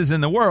 best pizzas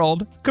in the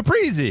world,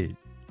 Caprese.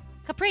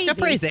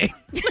 Caprese.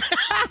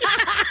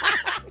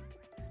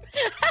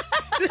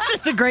 This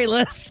is a great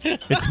list.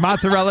 It's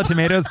mozzarella,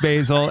 tomatoes,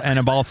 basil, and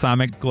a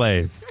balsamic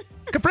glaze.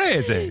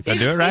 Caprese. Did I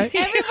do it right?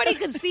 Everybody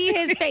could see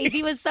his face.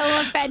 He was so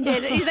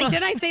offended. He's like,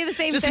 did I say the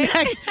same Just thing?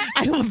 next,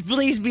 I will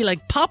please be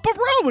like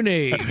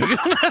pepperoni.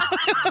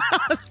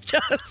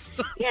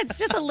 Yeah, it's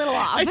just a little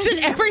off.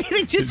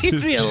 Everything just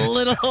gives me a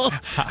little.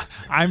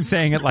 I'm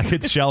saying it like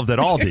it's shelved at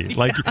Aldi.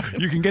 Like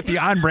you can get the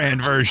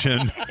on-brand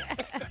version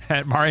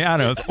at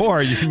Mariano's,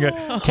 or you can get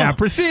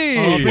Caprese.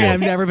 Oh man, I've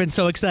never been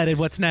so excited.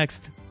 What's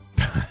next?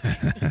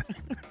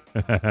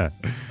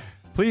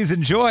 Please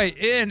enjoy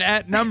in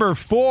at number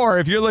 4.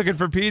 If you're looking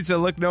for pizza,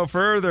 look no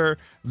further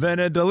than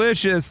a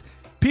delicious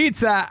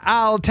pizza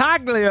al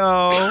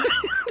taglio.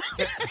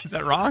 Is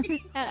that wrong?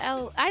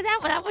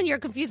 That one you're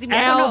confusing me.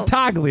 Al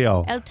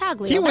Taglio. El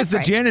Taglio. He was that's the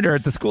right. janitor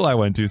at the school I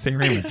went to, St.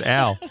 Raymond's.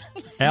 Al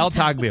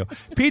Taglio.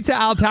 Pizza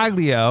al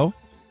taglio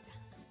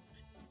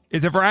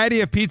is a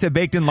variety of pizza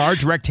baked in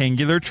large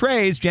rectangular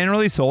trays,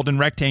 generally sold in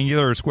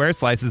rectangular or square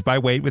slices by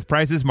weight with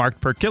prices marked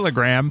per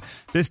kilogram.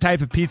 This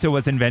type of pizza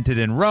was invented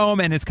in Rome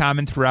and is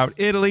common throughout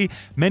Italy.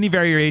 Many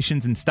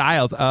variations and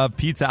styles of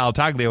pizza al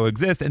taglio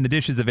exist, and the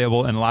dish is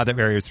available in a lot of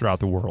areas throughout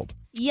the world.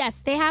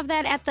 Yes, they have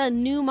that at the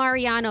New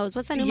Mariano's.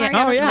 What's that New Yeah.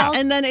 Mariano's Oh, yeah. called?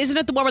 And then isn't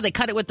it the one where they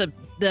cut it with the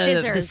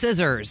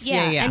scissors?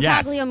 Yeah, and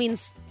Yes. taglio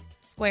means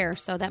square,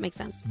 so that makes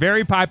sense.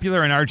 Very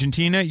popular in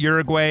Argentina,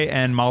 Uruguay,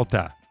 and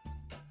Malta.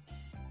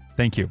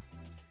 Thank you.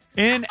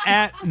 In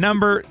at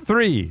number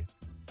 3.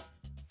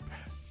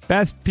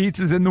 Best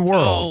pizzas in the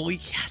world. Oh,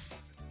 yes.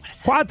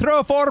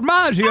 Quattro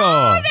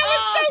Formaggio. That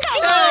was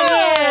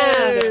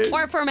so good. Yeah.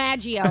 Or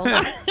formaggio.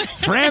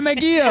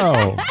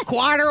 Framaggio.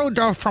 Quattro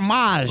de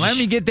fromage. Let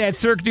me get that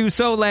Cirque du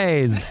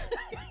Soleil's.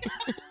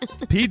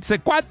 Pizza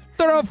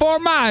Quattro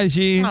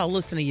Formaggi. Oh,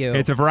 listen to you.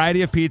 It's a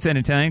variety of pizza and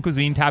Italian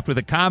cuisine topped with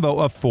a combo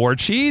of 4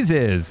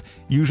 cheeses,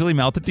 usually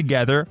melted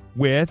together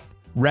with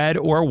red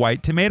or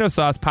white tomato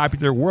sauce,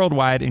 popular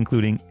worldwide,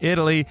 including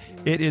Italy.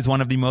 It is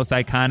one of the most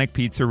iconic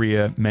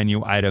pizzeria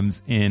menu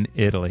items in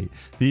Italy.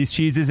 These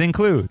cheeses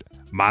include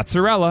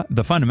mozzarella,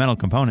 the fundamental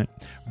component,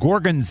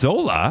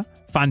 gorgonzola,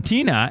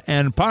 fontina,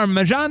 and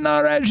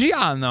parmigiano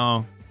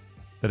reggiano.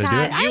 Did I do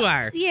it? You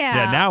are. Yeah.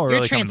 Yeah, now we're You're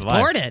really coming to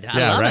life. transported. I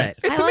Yeah, love right? it.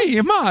 It's I like-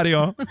 me,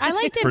 Mario. I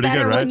liked it Pretty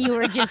better good, right? when you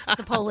were just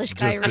the Polish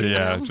guy. Just, reading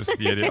yeah, them. just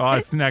the idiot. Oh,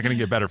 it's not going to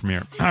get better from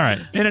here. All right.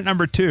 In at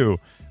number 2,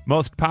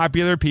 most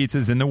popular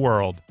pizzas in the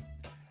world.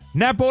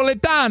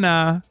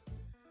 Napolitana.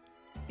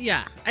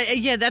 Yeah.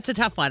 Yeah, that's a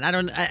tough one. I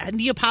don't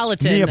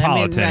Neapolitan.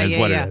 Neapolitan is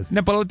what yeah. it is.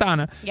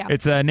 Napolitana. Yeah.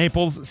 It's a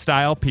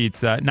Naples-style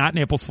pizza. Not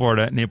Naples,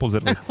 Florida. Naples,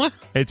 Italy.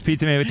 It's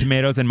pizza made with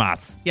tomatoes and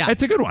mozz. Yeah.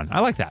 It's a good one. I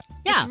like that.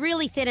 Yeah. It's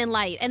really thin and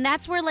light. And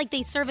that's where, like,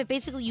 they serve it.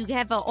 Basically, you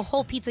have a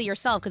whole pizza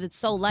yourself because it's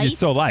so light. It's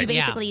so light. You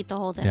basically eat the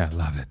whole thing. Yeah,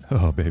 love it.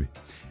 Oh, baby.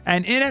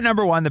 And in at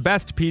number 1, the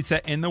best pizza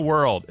in the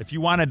world. If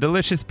you want a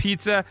delicious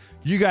pizza,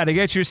 you got to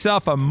get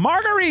yourself a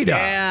margarita.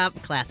 Yeah,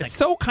 classic. It's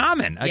so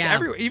common. Like Yeah.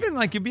 even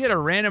like you'd be at a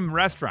random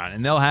restaurant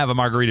and they'll have a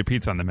margarita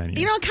pizza on the menu.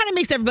 You know, it kind of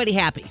makes everybody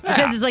happy because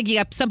Yeah. it's like you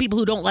got some people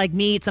who don't like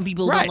meat, some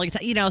people who Right.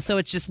 don't like, so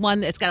it's just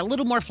one that's got a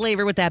little more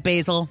flavor with that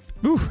basil.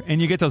 Oof,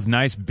 and you get those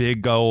nice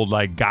big old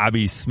like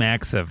gobby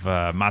smacks of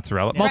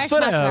mozzarella. Fresh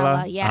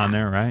mozzarella, yeah. On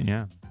there, right?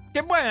 Yeah.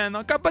 Que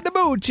bueno, capa de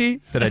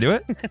bucci. Did I do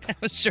it?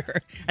 Sure.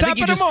 Top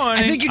of the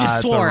morning. I think you just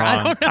That's swore. wrong.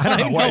 I don't know.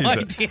 I have What no is it?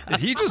 idea. Did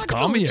he just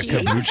call me a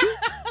Kabuchi. kabuchi?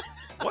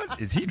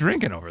 What is he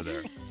drinking over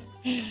there?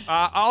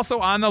 Also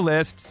on the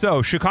list,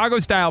 so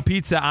Chicago-style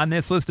pizza on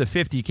this list of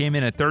 50 came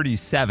in at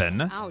 37.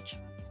 Ouch.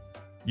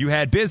 You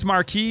had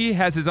Bismarck. He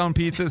has his own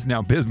pizzas.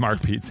 Now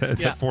Bismarck Pizza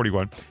is at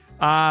 41.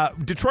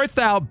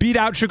 Detroit-style beat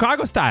out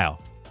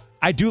Chicago-style.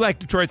 I do like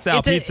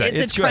Detroit-style pizza.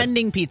 It's a good.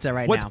 trending pizza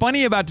right What's now.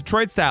 funny about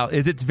Detroit style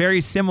is it's very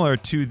similar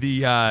to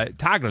the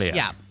Taglia,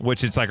 Yeah.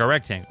 which is like a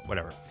rectangle,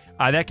 whatever.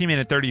 That came in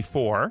at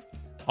 34.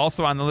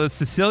 Also on the list,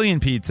 Sicilian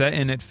pizza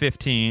in at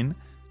 15.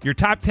 Your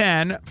top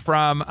 10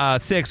 from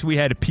 6, we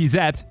had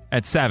Pizzette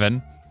at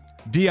 7,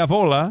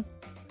 Diavola,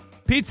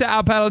 Pizza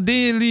al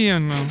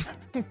Paladigliano,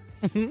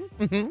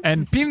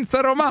 and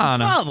Pizza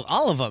Romana. Oh,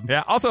 all of them.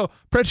 Yeah, also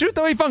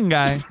prosciutto e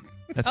fungi.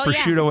 That's Oh,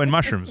 yeah. prosciutto and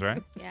mushrooms,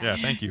 right? Yeah.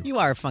 Thank you. You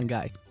are a fun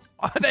guy.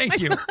 Oh, thank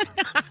you.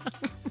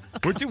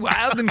 We're too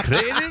wild and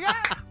crazy,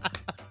 guys.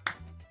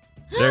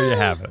 There you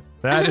have it.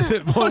 That is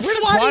it. Well,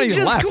 Swanee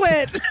just left.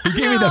 quit. He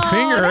gave me the No,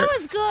 finger. that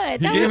was good.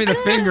 He That gave me was the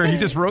good. finger. He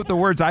just wrote the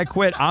words "I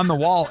quit" on the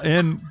wall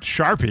in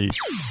Sharpie.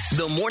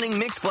 The Morning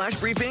Mix Flash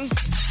Briefing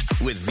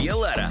with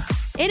Violetta.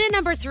 In at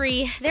number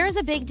 3, there is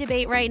a big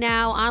debate right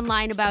now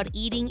online about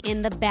eating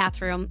in the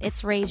bathroom.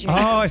 It's raging. Oh,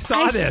 I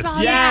saw this.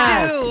 saw Yes.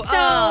 that too.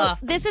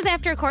 So this is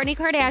after Kourtney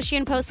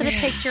Kardashian posted a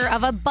picture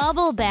of a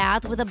bubble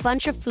bath with a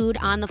bunch of food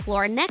on the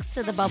floor next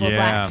to the bubble Yeah.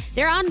 bath.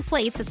 They're on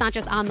plates. It's not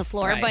just on the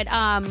floor, Right.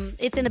 but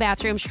it's in the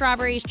bathroom.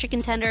 Strawberries,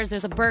 chicken tenders.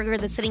 There's a burger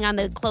that's sitting on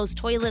the closed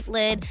toilet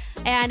lid,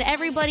 and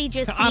everybody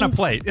just On a seems-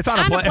 plate. It's on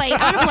a plate.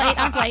 On a plate.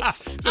 On a plate.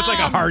 Just like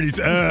a Hardee's.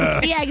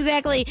 Ugh. Yeah,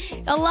 exactly.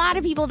 A lot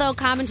of people, though,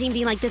 commenting,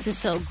 being like, this is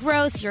so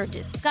gross. You're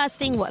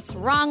disgusting. What's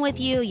wrong with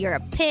you? You're a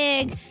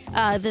pig.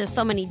 There's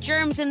so many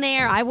germs in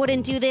there. I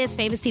wouldn't do this.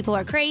 Famous people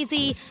are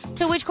crazy.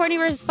 To which Kourtney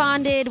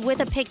responded with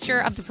a picture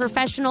of the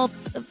professional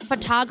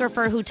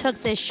photographer who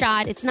took this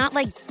shot. It's not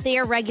like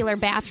their regular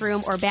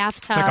bathroom or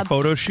bathtub. Like a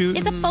photo shoot?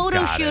 It's a photo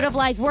Got shoot it. of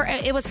like,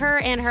 it was her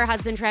and her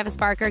husband, Travis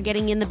Barker,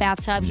 getting in the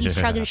bathtub. He's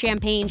Yeah. chugging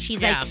champagne.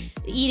 She's Yeah. like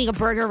eating a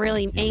burger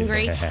really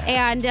angry. Yeah.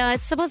 And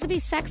it's supposed to be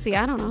sexy.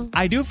 I don't know.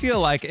 I do feel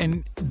like,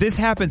 and this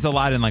happens a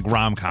lot in like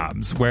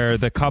rom-coms where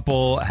the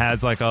couple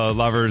has like a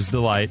lover's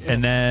delight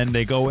and then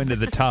they go into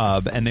the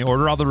tub and they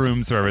order all the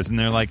room service and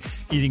they're like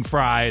eating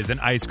fries and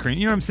ice cream.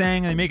 You know what I'm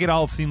saying? They make it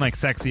all seem like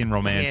sexy and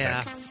romantic.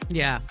 Yeah.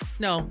 Yeah.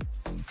 No.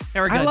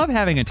 Very I good. love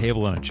having a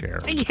table and a chair.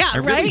 Yeah, I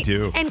really right?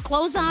 do. And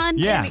clothes on.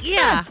 Yeah.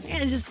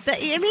 And just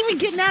and even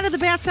getting out of the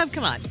bathtub.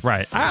 Come on.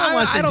 Right.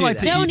 I don't like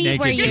to Don't eat eat naked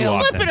where too you- You're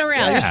often. slipping around.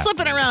 Yeah. You're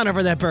slipping around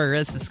over that burger.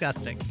 That's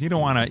disgusting. You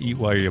don't want to eat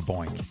while you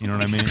boink. You know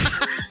what I mean?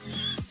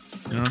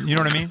 You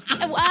know what I mean?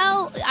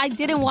 Well, I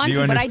didn't want Do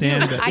you to, but I do.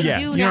 understand? I Yeah.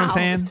 do You now. know what I'm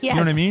saying? Yes. You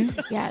know what I mean?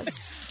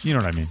 Yes. You know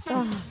what I mean?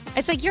 Oh,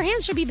 it's like your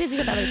hands should be busy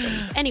with other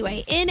things.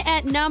 Anyway, in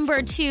at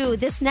number 2,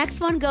 this next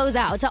one goes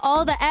out to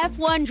all the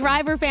F1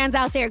 driver fans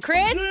out there.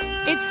 Chris,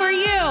 it's for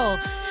you.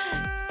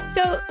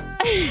 So,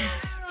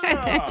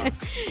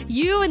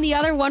 you and the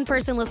other one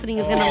person listening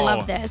is going to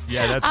love this.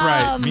 Yeah, that's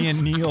right. Me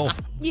and Neil.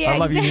 Yeah, I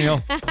love you,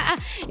 Neil.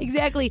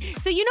 Exactly.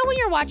 So you know when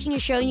you're watching a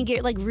show and you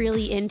get like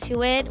really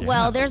into it? Yeah.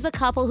 Well, there's a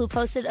couple who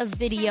posted a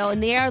video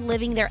and they are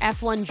living their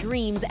F1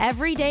 dreams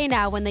every day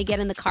now when they get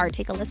in the car.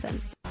 Take a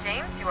listen.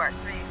 James, you are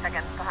 3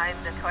 seconds behind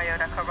the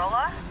Toyota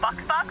Corolla. Box.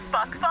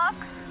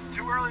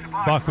 Too early to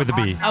box. Buck with a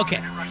B. Okay.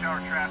 Rush hour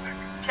traffic.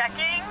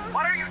 Checking.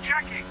 What are you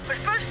checking? Push.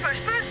 Do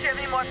you have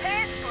any more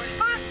pace?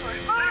 Push.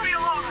 Leave me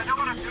alone. I know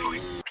what I'm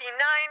doing. P9.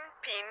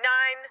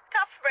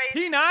 Tough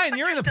race. P9,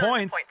 you're in the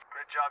points. Great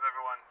job,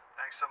 everyone.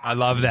 Thanks so much. I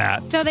love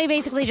that. So they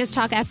basically just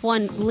talk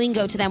F1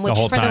 lingo to them, which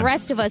whole for the time.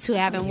 rest of us who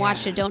haven't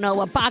watched it don't know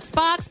what box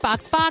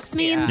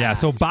means. Yeah,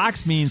 so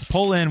box means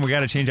pull in. We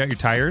got to change out your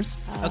tires.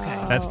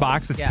 Okay. That's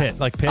box. It's Yeah. pit.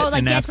 Like pit Oh, like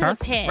in get NASCAR. to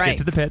the pit. Right. Get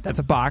to the pit. That's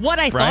a box. What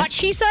I right? thought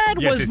she said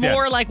Yes, was yes.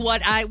 more like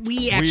what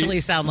we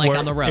actually sound like we're-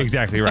 on the road.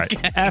 Exactly right.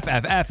 Okay. F.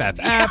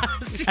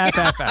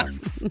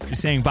 You're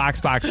saying box,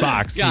 Got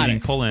meaning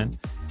it. pull in.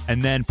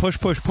 And then push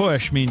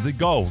means like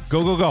go. Flat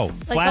go out.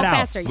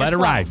 faster. Let it You're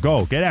ride.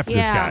 slow. Go. Get after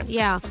this guy.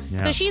 Yeah.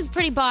 Yeah. So she's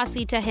pretty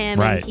bossy to him,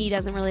 Right. and he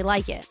doesn't really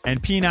like it.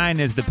 And P9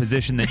 is the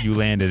position that you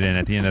landed in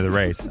at the end of the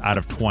race out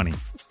of 20.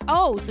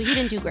 Oh, so he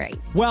didn't do great.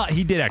 Well,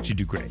 he did actually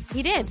do great.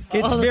 He did.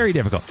 It's very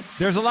difficult.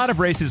 There's a lot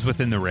of races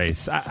within the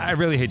race. I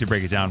really hate to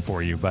break it down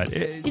for you, but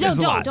there's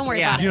a lot. Don't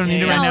worry about it. You don't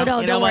need it right now? No,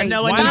 You know don't what? worry.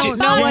 No one Why needs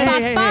don't- it.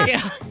 Hey.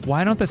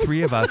 Why don't the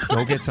three of us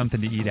go get something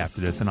to eat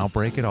after this, and I'll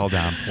break it all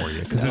down for you?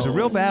 Because there's a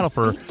real battle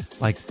for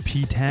like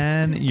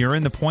P10. You're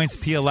in the points.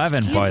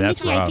 P11. Boy,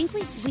 that's Nikki,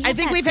 rough. I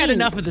think we've had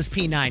enough of this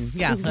P9.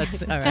 Yeah,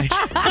 that's all right.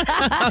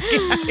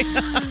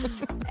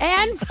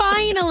 And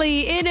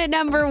finally, in at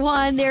number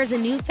 1, there's a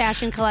new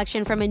fashion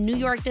collection from a New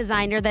York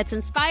designer that's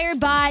inspired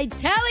by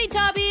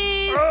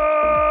Teletubbies.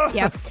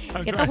 Yep.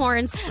 Get the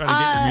horns. Trying to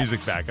get your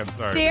music back. I'm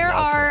sorry. There We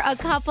lost are a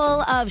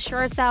couple of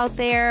shirts out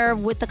there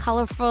with the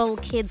colorful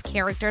kids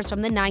characters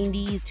from the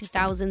 90s,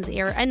 2000s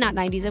era, and not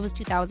 90s, it was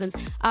 2000s.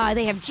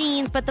 They have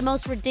jeans, but the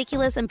most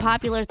ridiculous and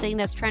popular thing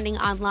that's trending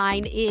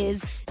online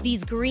is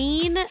these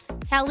green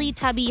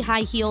Teletubby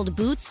high-heeled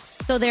boots.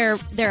 So they're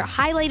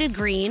highlighted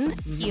green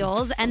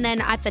heels, and then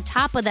at the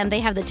top of them, they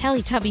have the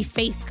Teletubby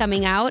face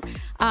coming out.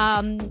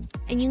 And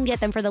you can get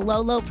them for the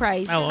low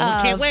price. Oh,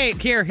 can't wait.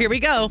 Here we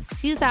go.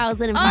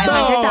 $2,500.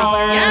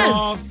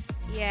 Yes.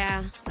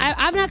 Yeah,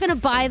 I'm not going to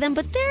buy them,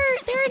 but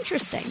they're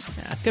interesting.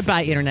 Yeah,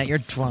 goodbye, Internet. You're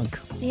drunk.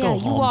 Yeah, Go you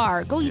home.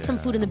 are. Go eat some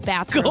food in the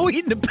bathroom. Go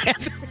eat in the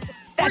bathroom.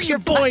 That's your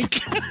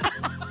boink.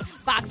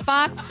 Box,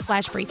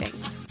 flash briefing.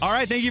 All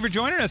right, thank you for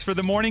joining us for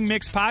the Morning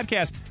Mix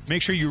podcast.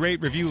 Make sure you rate,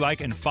 review,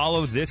 like, and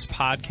follow this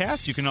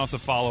podcast. You can also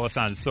follow us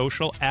on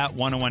social at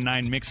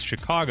 1019 Mix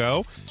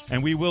Chicago.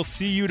 And we will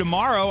see you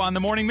tomorrow on the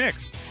Morning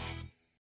Mix.